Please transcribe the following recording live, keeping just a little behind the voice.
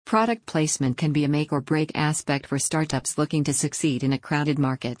Product placement can be a make or break aspect for startups looking to succeed in a crowded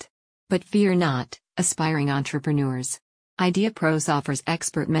market. But fear not, aspiring entrepreneurs. IdeaPros offers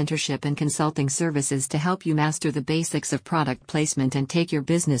expert mentorship and consulting services to help you master the basics of product placement and take your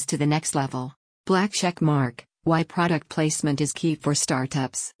business to the next level. Black check mark: why product placement is key for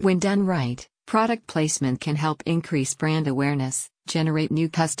startups. When done right, product placement can help increase brand awareness, generate new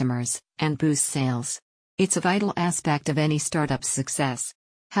customers, and boost sales. It's a vital aspect of any startup's success.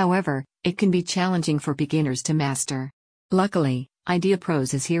 However, it can be challenging for beginners to master. Luckily,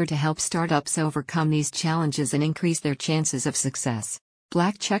 IdeaPros is here to help startups overcome these challenges and increase their chances of success.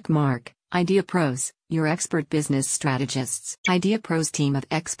 Black check mark: IdeaPros, your expert business strategists. IdeaPros team of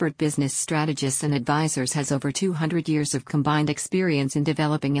expert business strategists and advisors has over 200 years of combined experience in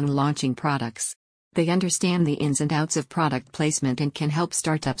developing and launching products. They understand the ins and outs of product placement and can help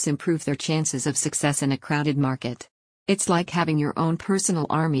startups improve their chances of success in a crowded market. It's like having your own personal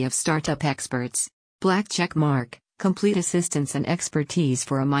army of startup experts. Black check mark: complete assistance and expertise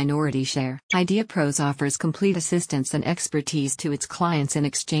for a minority share. IdeaPros offers complete assistance and expertise to its clients in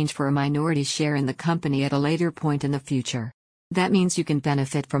exchange for a minority share in the company at a later point in the future. That means you can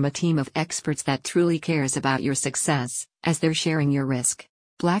benefit from a team of experts that truly cares about your success, as they're sharing your risk.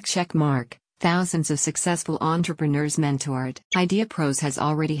 Black check mark: thousands of successful entrepreneurs mentored. IdeaPros has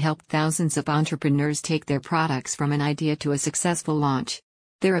already helped thousands of entrepreneurs take their products from an idea to a successful launch.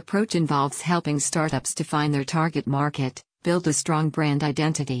 Their approach involves helping startups define their target market, build a strong brand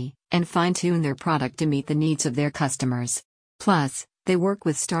identity, and fine-tune their product to meet the needs of their customers. Plus, they work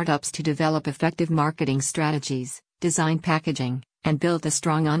with startups to develop effective marketing strategies, design packaging, and build a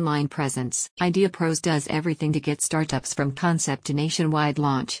strong online presence. IdeaPros does everything to get startups from concept to nationwide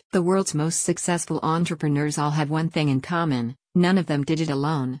launch. The world's most successful entrepreneurs all have one thing in common: none of them did it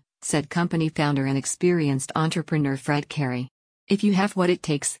alone, said company founder and experienced entrepreneur Fred Carey. If you have what it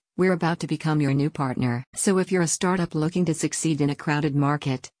takes, we're about to become your new partner. So if you're a startup looking to succeed in a crowded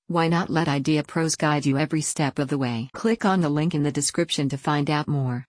market, why not let IdeaPros guide you every step of the way? Click on the link in the description to find out more.